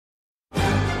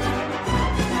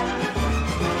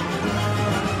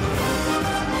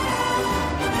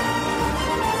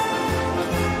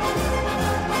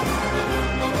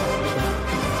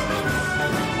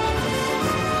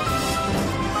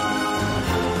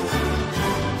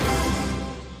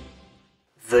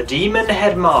The Demon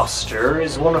Headmaster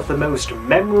is one of the most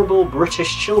memorable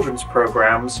British children's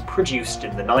programmes produced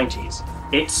in the 90s.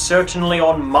 It's certainly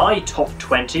on my top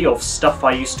 20 of stuff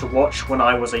I used to watch when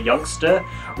I was a youngster,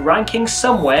 ranking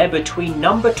somewhere between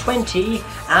number 20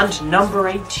 and number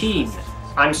 18.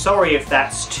 I'm sorry if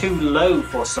that's too low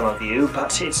for some of you,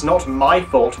 but it's not my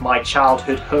fault my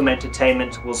childhood home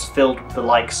entertainment was filled with the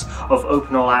likes of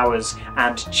Open All Hours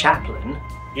and Chaplin.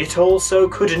 It also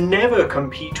could never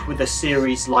compete with a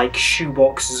series like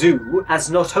Shoebox Zoo,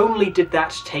 as not only did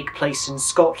that take place in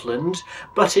Scotland,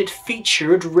 but it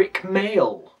featured Rick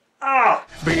Mayall.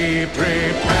 Be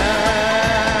prepared!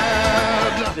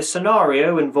 The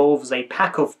scenario involves a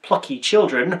pack of plucky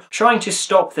children trying to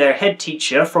stop their head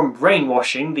teacher from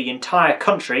brainwashing the entire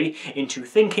country into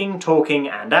thinking, talking,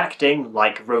 and acting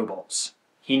like robots.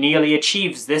 He nearly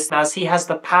achieves this as he has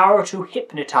the power to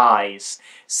hypnotise,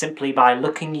 simply by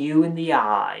looking you in the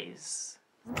eyes.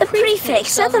 The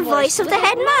prefects are the voice of the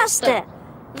headmaster.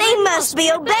 They must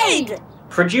be obeyed.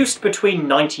 Produced between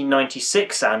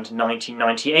 1996 and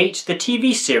 1998, the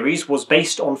TV series was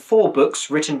based on 4 books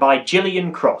written by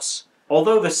Gillian.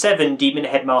 Although the 7 Demon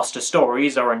Headmaster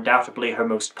stories are undoubtedly her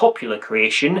most popular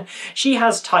creation, she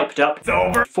has typed up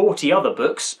over 40 other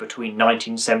books between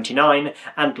 1979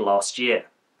 and last year.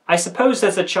 I suppose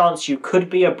there's a chance you could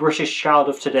be a British child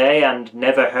of today and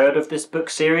never heard of this book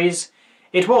series.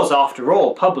 It was, after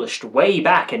all, published way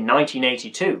back in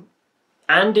 1982.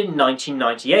 And in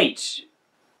 1998.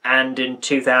 And in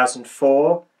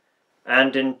 2004.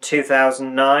 And in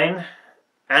 2009.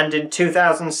 And in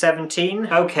 2017.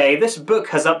 Okay, this book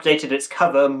has updated its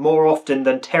cover more often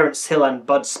than Terrence Hill and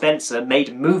Bud Spencer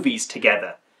made movies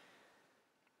together.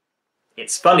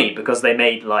 It's funny because they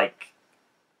made, like,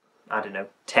 I don't know,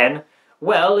 10?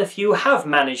 Well, if you have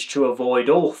managed to avoid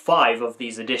all 5 of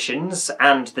these editions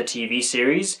and the TV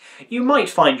series, you might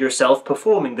find yourself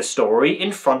performing the story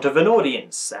in front of an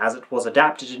audience, as it was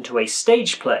adapted into a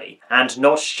stage play, and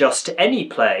not just any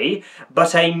play,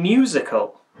 but a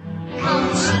musical.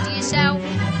 Come to yourself,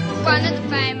 one of the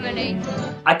family.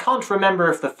 I can't remember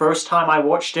if the first time I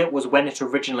watched it was when it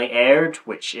originally aired,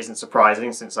 which isn't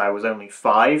surprising since I was only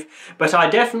 5, but I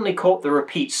definitely caught the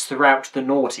repeats throughout the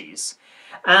noughties,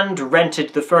 and rented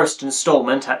the first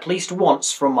instalment at least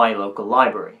once from my local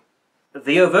library.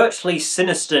 The overtly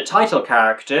sinister title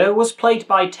character was played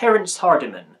by Terrence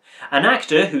Hardiman, an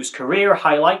actor whose career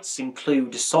highlights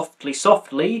include Softly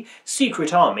Softly,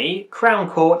 Secret Army, Crown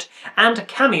Court, and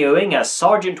cameoing as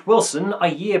Sergeant Wilson a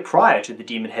year prior to the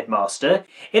Demon Headmaster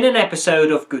in an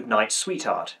episode of Goodnight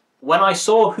Sweetheart. When I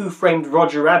saw Who Framed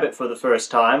Roger Rabbit for the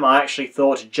first time, I actually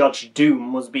thought Judge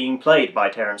Doom was being played by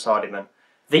Terrence Hardiman.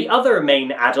 The other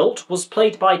main adult was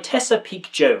played by Tessa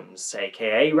Peake-Jones,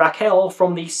 aka Rachael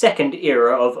from the second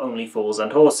era of Only Fools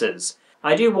and Horses.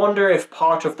 I do wonder if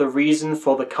part of the reason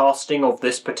for the casting of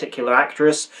this particular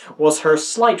actress was her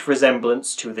slight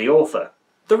resemblance to the author.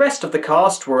 The rest of the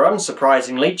cast were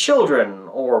unsurprisingly children,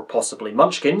 or possibly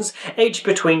munchkins, aged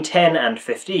between 10 and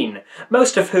 15,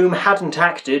 most of whom hadn't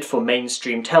acted for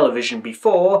mainstream television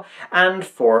before, and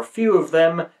for a few of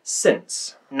them,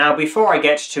 since. Now before I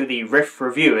get to the riff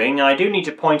reviewing, I do need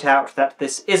to point out that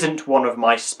this isn't one of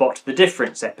my Spot the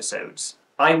Difference episodes.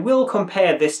 I will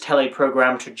compare this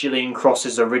teleprogram to Gillian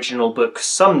Cross's original book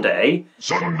Someday.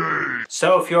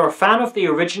 So if you're a fan of the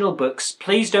original books,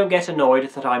 please don't get annoyed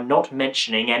that I'm not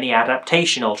mentioning any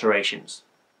adaptation alterations.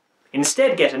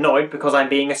 Instead get annoyed because I'm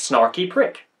being a snarky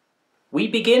prick. We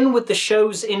begin with the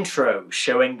show's intro,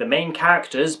 showing the main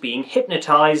characters being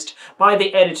hypnotised by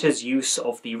the editor's use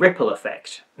of the ripple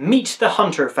effect. Meet the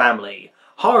Hunter family.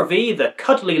 Harvey, the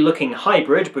cuddly-looking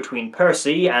hybrid between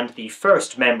Percy and the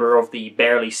first member of the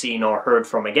barely seen or heard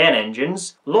from again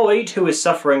engines, Lloyd, who is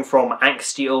suffering from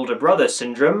angsty older brother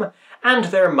syndrome, and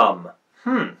their mum.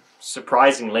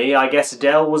 Surprisingly, I guess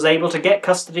Dell was able to get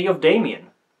custody of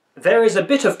Damien. There is a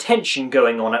bit of tension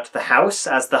going on at the house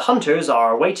as the Hunters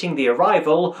are awaiting the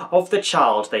arrival of the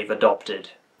child they've adopted.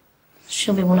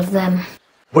 She'll be one of them.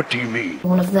 What do you mean?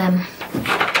 One of them.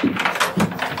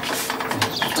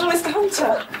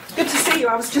 Good to see you,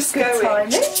 I was just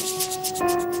going.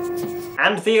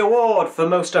 And the award for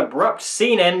most abrupt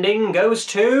scene ending goes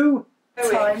to...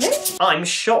 Timing? I'm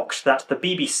shocked that the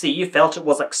BBC felt it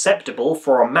was acceptable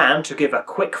for a man to give a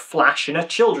quick flash in a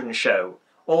children's show.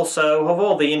 Also, of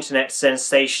all the internet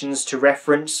sensations to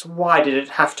reference, why did it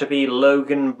have to be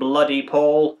Logan Bloody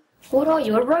Paul? What are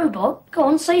you, a robot? Go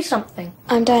on, say something.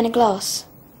 I'm Dinah Glass.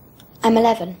 I'm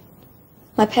 11.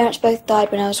 My parents both died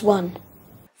when I was 1.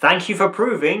 Thank you for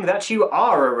proving that you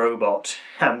are a robot.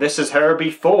 And this is her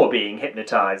before being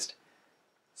hypnotised.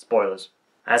 Spoilers.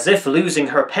 As if losing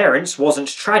her parents wasn't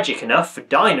tragic enough,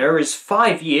 Dinah is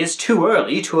 5 years too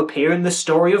early to appear in the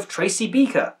story of Tracy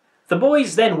Beaker. The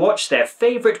boys then watch their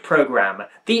favourite programme,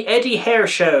 The Eddy Hare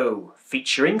Show,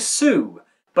 featuring Sue.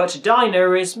 But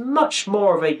Dinah is much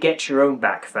more of a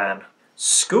get-your-own-back fan.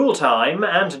 School time,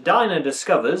 and Dinah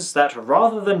discovers that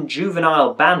rather than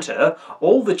juvenile banter,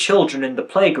 all the children in the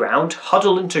playground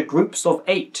huddle into groups of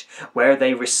 8, where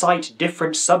they recite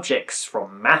different subjects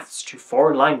from maths to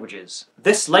foreign languages.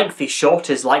 This lengthy shot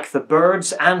is like the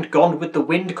Birds and Gone with the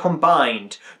Wind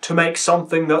combined, to make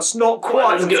something that's not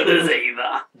quite as good as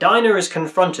either. Dinah is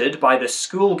confronted by the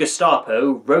school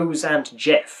Gestapo, Rose and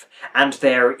Jeff, and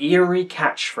their eerie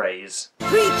catchphrase.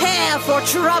 Prepare for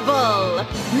trouble!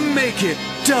 Make it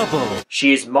double!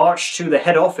 She is marched to the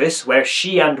head office where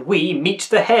she and we meet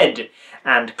the head,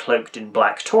 and cloaked in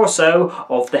black torso,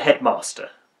 of the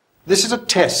headmaster. This is a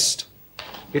test.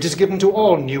 It is given to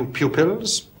all new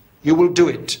pupils. You will do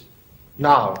it.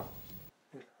 Now.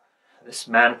 This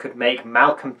man could make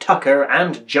Malcolm Tucker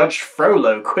and Judge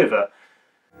Frollo quiver.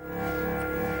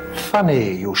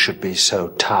 Funny you should be so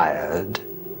tired.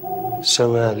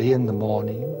 So early in the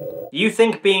morning. You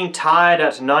think being tired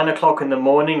at 9 o'clock in the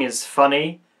morning is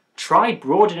funny? Try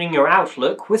broadening your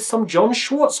outlook with some John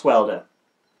Schwartzwelder.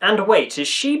 And wait, is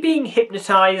she being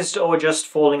hypnotised or just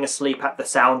falling asleep at the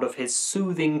sound of his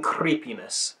soothing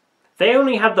creepiness? They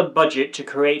only had the budget to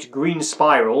create green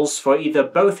spirals for either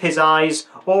both his eyes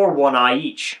or one eye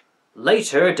each.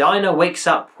 Later, Dinah wakes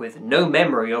up with no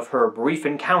memory of her brief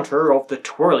encounter of the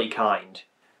twirly kind.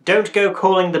 Don't go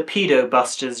calling the pedo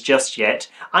busters just yet.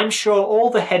 I'm sure all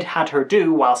the head had her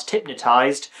do whilst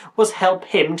hypnotised was help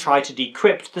him try to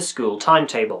decrypt the school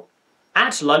timetable.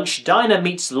 At lunch, Dinah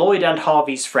meets Lloyd and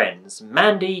Harvey's friends,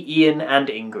 Mandy, Ian and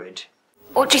Ingrid.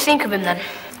 What do you think of him then?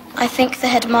 I think the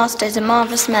headmaster is a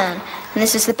marvellous man, and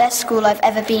this is the best school I've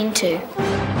ever been to.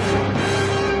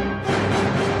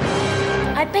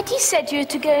 I bet he said you were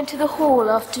to go into the hall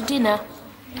after dinner.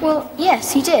 Well,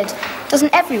 yes, he did.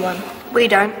 Doesn't everyone? We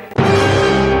don't.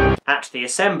 At the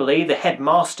assembly, the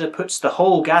headmaster puts the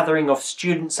whole gathering of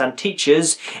students and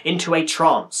teachers into a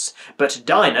trance, but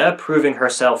Dinah, proving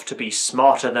herself to be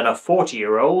smarter than a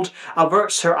 40-year-old,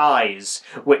 averts her eyes,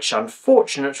 which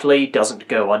unfortunately doesn't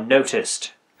go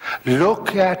unnoticed.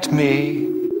 Look at me.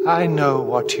 I know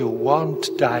what you want,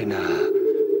 Dinah.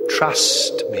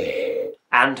 Trust me.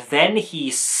 And then he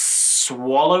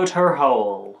swallowed her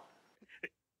whole.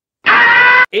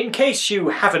 In case you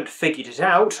haven't figured it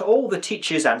out, all the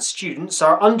teachers and students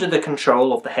are under the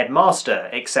control of the headmaster,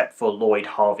 except for Lloyd,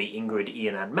 Harvey, Ingrid,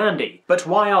 Ian and Mandy. But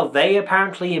why are they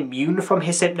apparently immune from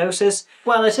his hypnosis?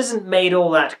 Well, it isn't made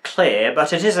all that clear,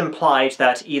 but it is implied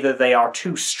that either they are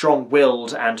too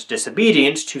strong-willed and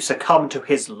disobedient to succumb to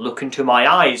his look into my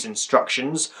eyes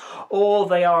instructions, or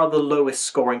they are the lowest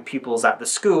scoring pupils at the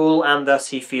school and thus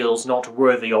he feels not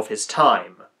worthy of his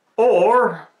time.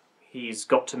 Or he's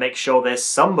got to make sure there's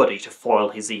somebody to foil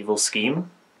his evil scheme.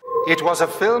 It was a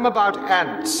film about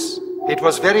ants. It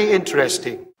was very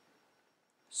interesting.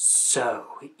 So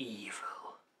evil.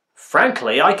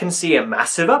 Frankly, I can see a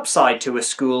massive upside to a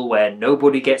school where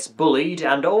nobody gets bullied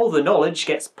and all the knowledge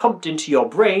gets pumped into your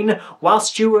brain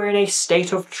whilst you are in a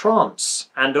state of trance.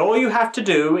 And all you have to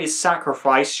do is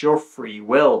sacrifice your free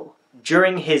will.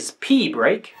 During his pee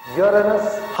break,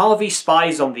 Uranus, Harvey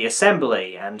spies on the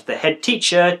assembly and the head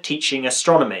teacher teaching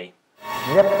astronomy.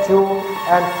 Neptune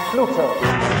and Pluto.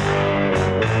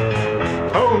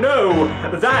 Oh no!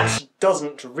 That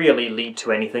doesn't really lead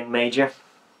to anything major.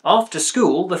 After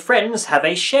school, the friends have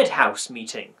a shed house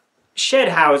meeting. Shed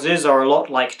houses are a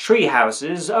lot like tree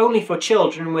houses, only for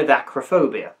children with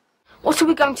acrophobia. What are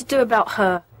we going to do about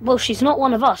her? Well, she's not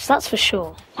one of us, that's for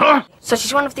sure. So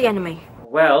she's one of the enemy.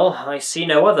 Well, I see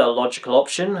no other logical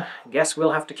option. Guess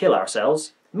we'll have to kill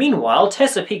ourselves. Meanwhile,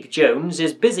 Tessa Peake-Jones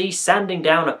is busy sanding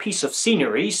down a piece of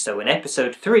scenery so in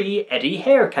episode 3, Eddy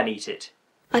Hare can eat it.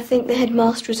 I think the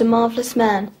headmaster is a marvellous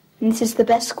man, and this is the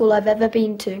best school I've ever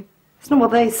been to. It's not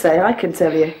what they say, I can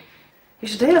tell you. You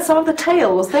should hear some of the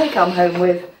tales they come home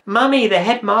with. Mummy, the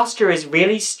headmaster is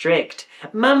really strict.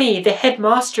 Mummy, the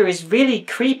headmaster is really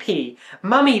creepy.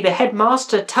 Mummy, the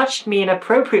headmaster touched me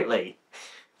inappropriately.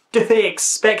 Do they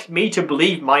expect me to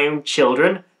believe my own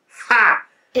children? Ha!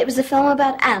 It was a film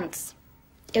about ants.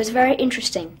 It was very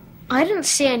interesting. I didn't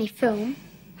see any film.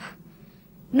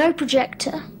 No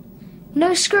projector.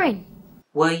 No screen.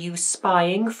 Were you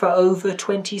spying for over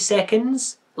 20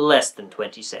 seconds? Less than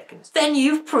 20 seconds. Then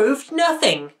you've proved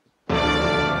nothing.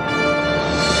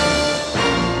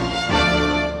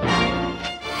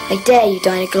 I dare you,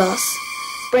 Dinah Glass.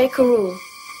 Break a rule.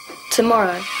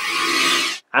 Tomorrow.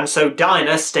 And so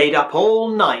Dinah stayed up all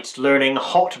night learning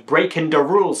hot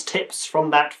breaking-the-rules tips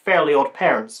from that Fairly Odd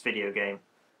Parents video game.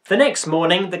 The next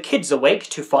morning, the kids awake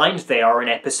to find they are in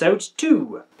episode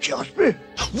 2. Jasper,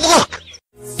 look!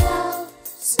 Snow,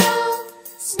 snow,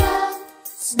 snow,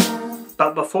 snow.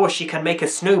 But before she can make a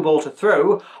snowball to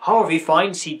throw, Harvey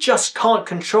finds he just can't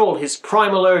control his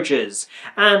primal urges,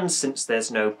 and since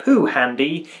there's no poo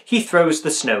handy, he throws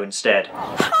the snow instead.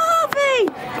 Harvey!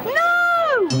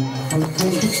 No!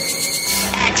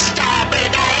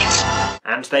 Exterminate!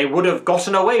 And they would have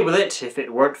gotten away with it if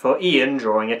it weren't for Ian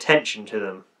drawing attention to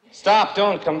them. Stop,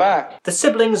 don't come back. The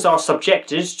siblings are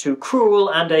subjected to cruel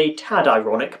and a tad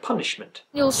ironic punishment.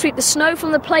 You'll sweep the snow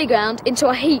from the playground into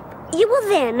a heap. You will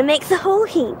then make the whole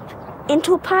heap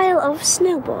into a pile of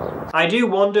snowballs. I do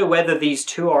wonder whether these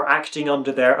two are acting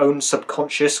under their own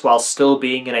subconscious while still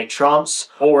being in a trance,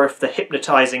 or if the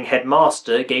hypnotising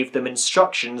headmaster gave them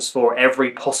instructions for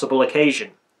every possible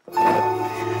occasion.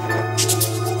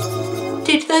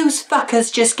 Did those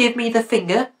fuckers just give me the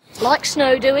finger? Like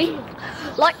snow, do we?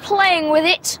 Like playing with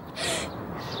it?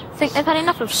 Think they've had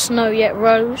enough of snow yet,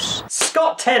 Rose?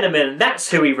 Scott Tenorman,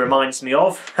 that's who he reminds me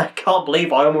of. I can't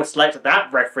believe I almost let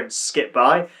that reference skip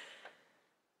by.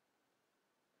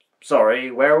 Sorry,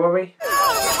 where were we?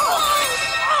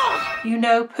 You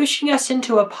know, pushing us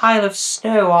into a pile of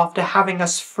snow after having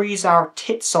us freeze our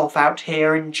tits off out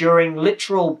here enduring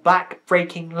literal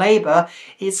back-breaking labour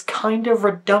is kind of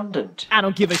redundant. I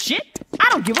don't give a shit. I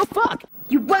don't give a fuck.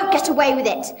 You won't get away with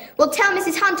it. We'll tell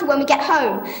Mrs. Hunter when we get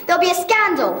home. There'll be a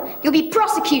scandal. You'll be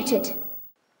prosecuted.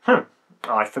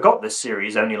 I forgot this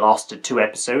series only lasted 2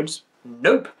 episodes.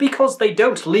 Nope, because they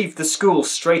don't leave the school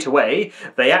straight away.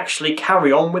 They actually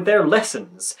carry on with their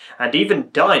lessons. And even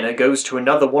Dinah goes to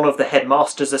another one of the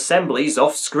headmaster's assemblies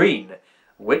off-screen.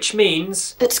 Which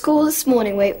means... At school this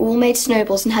morning we all made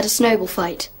snowballs and had a snowball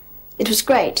fight. It was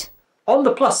great. On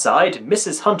the plus side,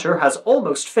 Mrs. Hunter has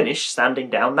almost finished sanding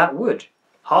down that wood.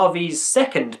 Harvey's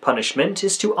second punishment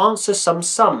is to answer some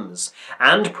sums,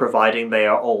 and providing they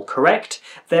are all correct,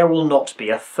 there will not be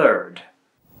a third.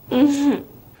 I'll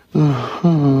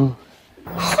never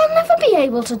be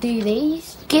able to do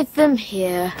these. Give them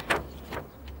here.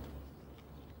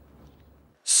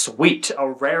 Sweet, a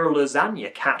rare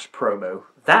lasagna cat promo.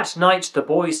 That night the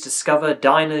boys discover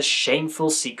Dinah's shameful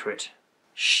secret.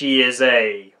 She is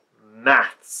a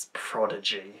maths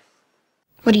prodigy.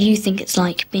 What do you think it's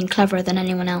like, being cleverer than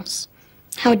anyone else?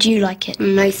 How would you like it?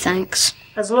 No thanks.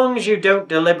 As long as you don't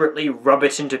deliberately rub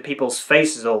it into people's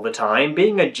faces all the time,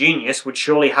 being a genius would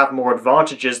surely have more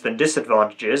advantages than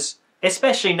disadvantages.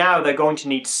 Especially now they're going to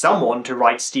need someone to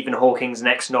write Stephen Hawking's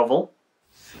next novel.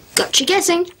 Gotcha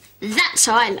guessing. That's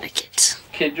how I like it.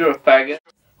 Kid, you're a faggot.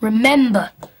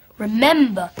 Remember.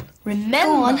 Remember. Remember.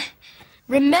 Go on.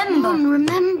 Remember. Go on,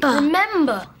 remember.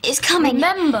 Remember. It's coming.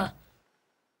 Remember.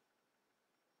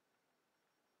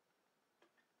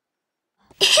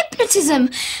 Hypnotism!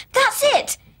 That's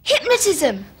it!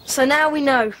 Hypnotism! So now we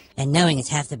know. And knowing is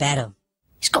half the battle.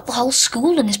 He's got the whole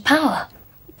school in his power.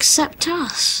 Except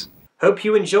us. Hope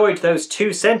you enjoyed those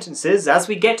 2 sentences as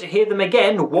we get to hear them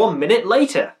again 1 minute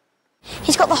later.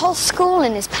 He's got the whole school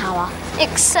in his power.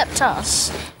 Except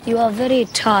us. You are very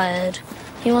tired.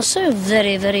 You are so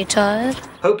very, very tired.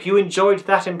 Hope you enjoyed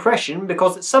that impression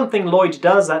because it's something Lloyd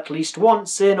does at least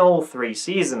once in all 3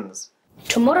 seasons.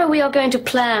 Tomorrow we are going to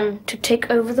plan to take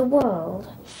over the world.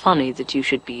 Funny that you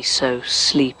should be so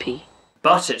sleepy.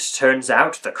 But it turns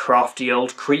out the crafty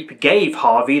old creep gave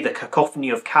Harvey the cacophony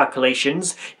of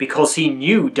calculations because he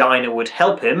knew Dinah would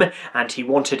help him and he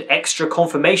wanted extra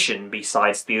confirmation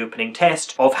besides the opening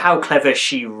test of how clever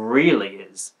she really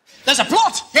is. There's a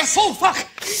plot! You fool fuck!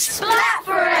 Splat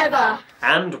forever!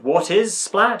 And what is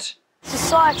Splat?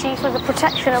 Society for the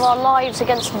protection of our lives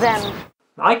against them.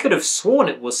 I could have sworn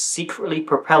it was secretly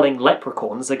propelling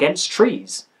leprechauns against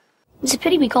trees. It's a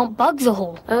pity we can't bug the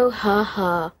hall. Oh, ha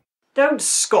ha. Don't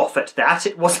scoff at that,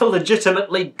 it was a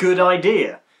legitimately good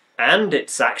idea. And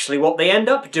it's actually what they end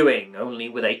up doing, only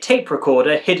with a tape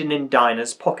recorder hidden in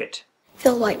Dinah's pocket.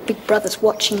 Feel like Big Brother's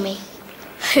watching me.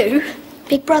 Who?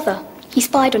 Big Brother. He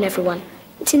spied on everyone.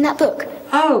 It's in that book.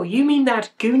 Oh, you mean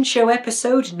that Goon Show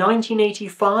episode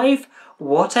 1985?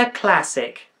 What a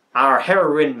classic. Our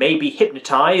heroine may be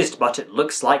hypnotised, but it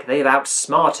looks like they've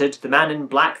outsmarted the man in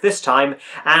black this time,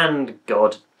 and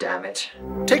god damn it.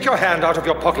 Take your hand out of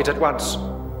your pocket at once.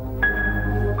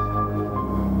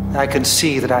 I can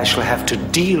see that I shall have to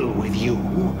deal with you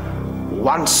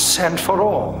once and for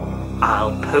all.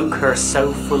 I'll poke her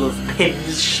so full of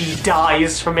pins she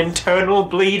dies from internal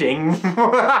bleeding.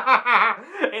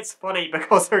 It's funny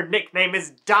because her nickname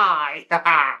is Die.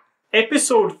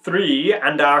 Episode 3,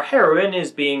 and our heroine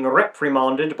is being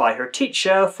reprimanded by her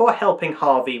teacher for helping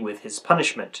Harvey with his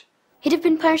punishment. He'd have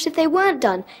been punished if they weren't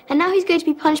done, and now he's going to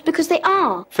be punished because they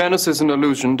are. Fairness is an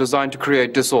illusion designed to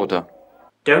create disorder.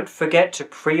 Don't forget to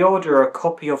pre-order a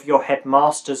copy of your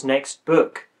Headmaster's next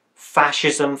book,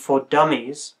 Fascism for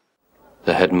Dummies.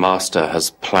 The Headmaster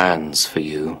has plans for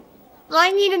you.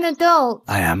 I need an adult.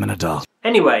 I am an adult.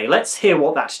 Anyway, let's hear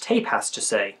what that tape has to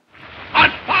say.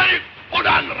 An Volk und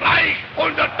ein Reich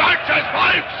und ein deutsches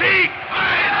Volk Sieg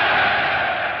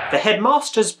heil! The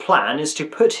Headmaster's plan is to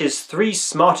put his 3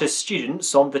 smartest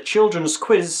students on the children's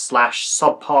quiz /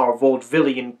 subpar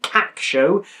vaudevillian cack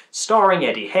show starring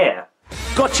Eddy Hare.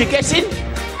 Gotcha guessing?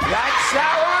 That's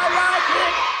how I like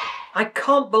it! I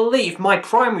can't believe my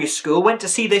primary school went to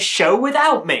see this show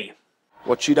without me.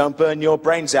 Watch you don't burn your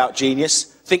brains out, genius.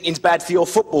 Thinking's bad for your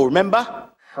football, remember?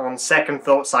 On second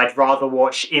thoughts, I'd rather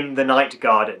watch In the Night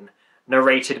Garden,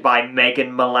 narrated by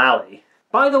Megan Mullally.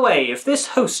 By the way, if this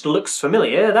host looks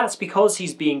familiar, that's because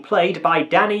he's being played by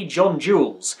Danny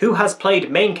John-Jules, who has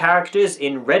played main characters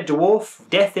in Red Dwarf,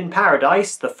 Death in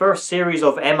Paradise, the first series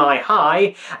of MI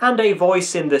High, and a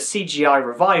voice in the CGI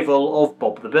revival of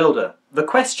Bob the Builder. The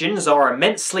questions are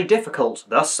immensely difficult,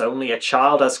 thus only a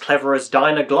child as clever as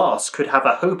Dinah Glass could have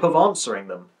a hope of answering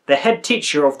them. The head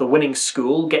teacher of the winning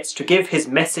school gets to give his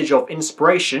message of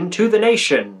inspiration to the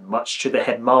nation, much to the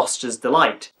headmaster's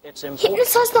delight.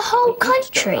 Hypnotise the whole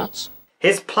country.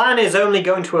 His plan is only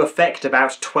going to affect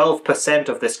about 12%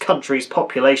 of this country's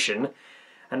population,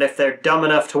 and if they're dumb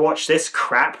enough to watch this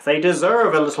crap, they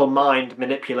deserve a little mind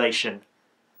manipulation.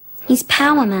 He's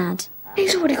power mad.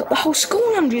 He's already got the whole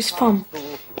school under his thumb.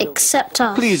 Except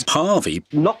us. Please, Harvey,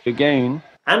 not again.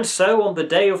 And so, on the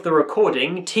day of the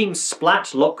recording, Team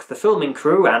Splat lock the filming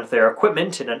crew and their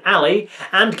equipment in an alley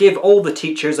and give all the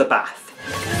teachers a bath.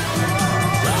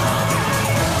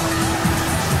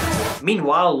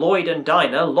 Meanwhile, Lloyd and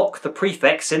Dinah lock the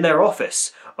prefects in their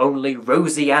office. Only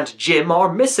Rosie and Jim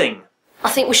are missing.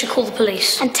 I think we should call the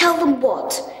police. And tell them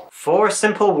what? 4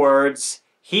 simple words.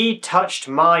 He touched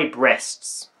my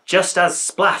breasts. Just as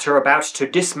Splat are about to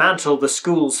dismantle the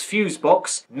school's fuse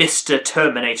box, Mr.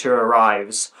 Terminator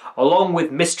arrives, along with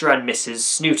Mr. and Mrs.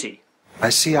 Snooty.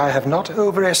 I see I have not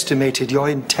overestimated your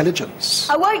intelligence.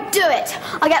 I won't do it.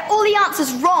 I get all the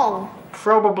answers wrong.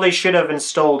 Probably should have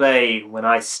installed a "when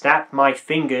I snap my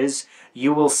fingers,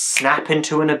 you will snap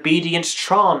into an obedient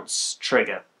trance"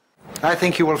 trigger. I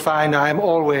think you will find I am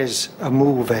always a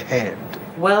move ahead.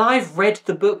 Well, I've read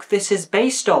the book this is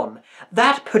based on.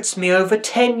 That puts me over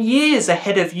 10 years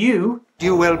ahead of you.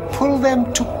 You will pull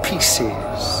them to pieces.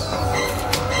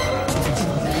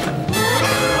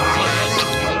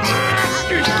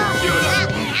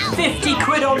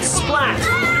 £50 on Splat.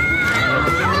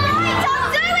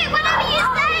 Don't do it! Whatever you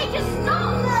say, just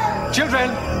stop! Children,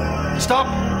 stop.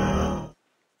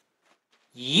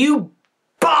 You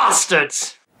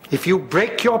bastards! If you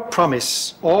break your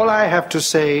promise, all I have to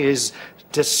say is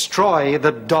destroy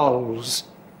the dolls,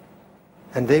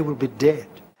 and they will be dead.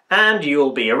 And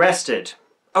you'll be arrested.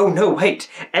 Oh no, wait.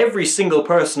 Every single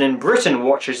person in Britain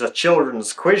watches a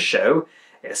children's quiz show,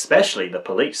 especially the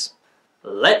police.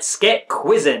 Let's get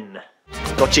quizzing.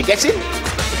 Gotcha guessing?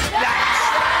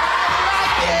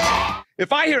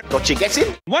 If I hear Gotcha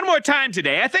guessing? one more time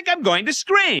today, I think I'm going to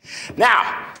scream.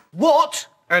 Now, what?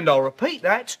 And I'll repeat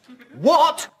that.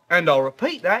 What? And I'll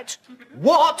repeat that.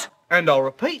 What? And I'll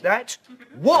repeat that.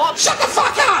 What? Shut the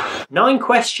fuck up! 9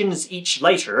 questions each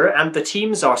later, and the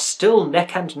teams are still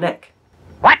neck and neck.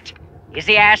 What is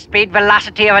the airspeed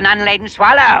velocity of an unladen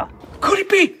swallow? Could it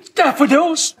be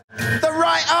daffodils? The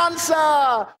right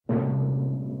answer!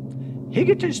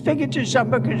 Higgitus, figgitus,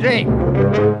 umbergazing.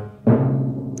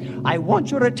 I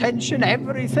want your attention,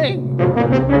 everything.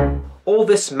 All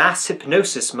this mass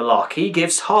hypnosis malarkey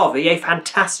gives Harvey a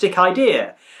fantastic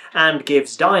idea, and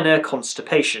gives Dinah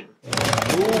constipation. You cursed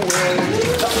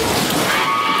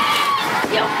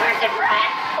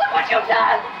rat! Look what you've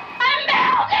done! I'm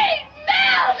melting!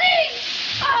 Melting!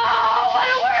 Oh, what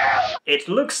a world! It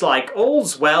looks like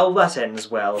all's well that ends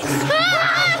well.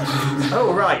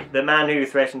 Oh right, the man who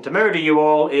threatened to murder you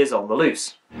all is on the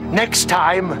loose. Next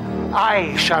time,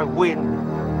 I shall win.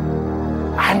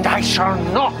 And I shall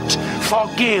not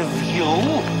forgive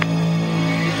you.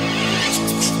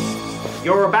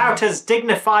 You're about as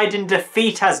dignified in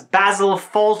defeat as Basil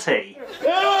Fawlty.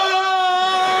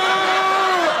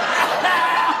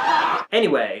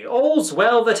 Anyway, all's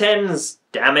well that ends,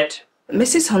 damn it.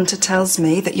 Mrs. Hunter tells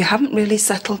me that you haven't really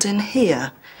settled in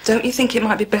here. Don't you think it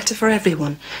might be better for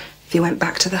everyone if you went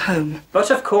back to the home. But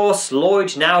of course,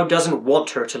 Lloyd now doesn't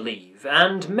want her to leave,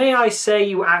 and may I say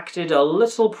you acted a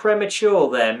little premature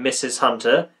there, Mrs.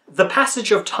 Hunter. The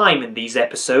passage of time in these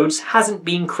episodes hasn't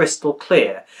been crystal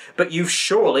clear, but you've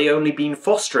surely only been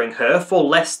fostering her for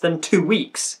less than 2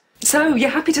 weeks. So, you're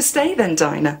happy to stay then,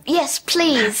 Dinah? Yes,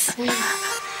 please.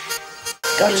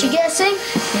 Got you guessing?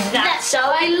 That's how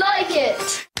I like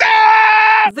it!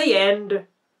 The end.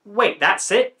 Wait, that's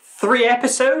it? 3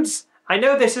 episodes? I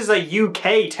know this is a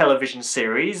UK television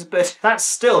series, but that's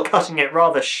still cutting it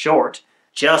rather short.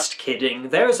 Just kidding,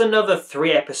 there's another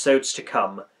 3 episodes to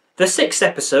come. The 6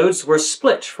 episodes were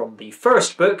split from the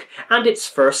first book and its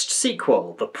first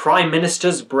sequel, The Prime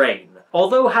Minister's Brain.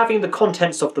 Although having the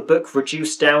contents of the book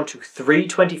reduced down to 3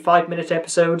 25-minute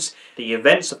episodes, the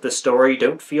events of the story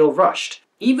don't feel rushed.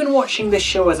 Even watching this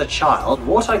show as a child,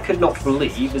 what I could not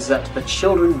believe is that the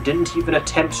children didn't even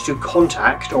attempt to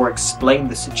contact or explain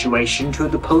the situation to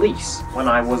the police. When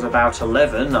I was about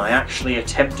 11, I actually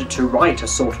attempted to write a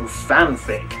sort of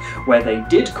fanfic where they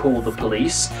did call the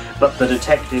police, but the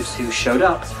detectives who showed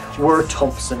up were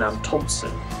Thompson and Thompson.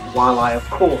 While I of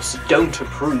course don't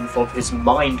approve of his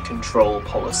mind control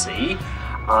policy,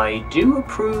 I do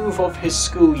approve of his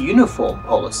school uniform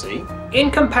policy.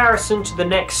 In comparison to the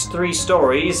next 3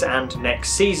 stories and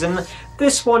next season,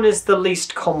 this one is the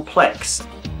least complex.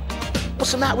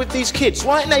 What's the matter with these kids?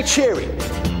 Why aren't they cheering?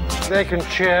 They can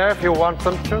cheer if you want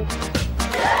them to.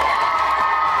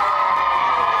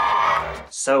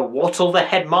 So what'll the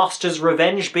Headmaster's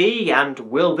revenge be, and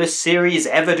will this series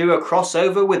ever do a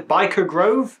crossover with Biker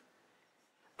Grove?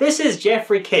 This is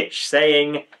Jeffrey Kitsch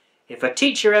saying, if a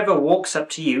teacher ever walks up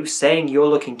to you saying you're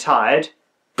looking tired,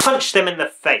 punch them in the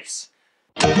face.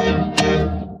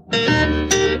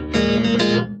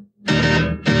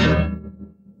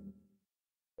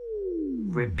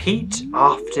 Repeat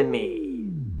after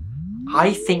me.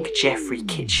 I think Jeffrey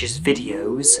Kitsch's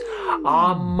videos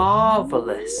are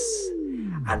marvellous,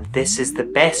 and this is the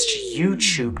best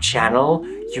YouTube channel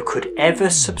you could ever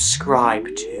subscribe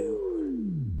to.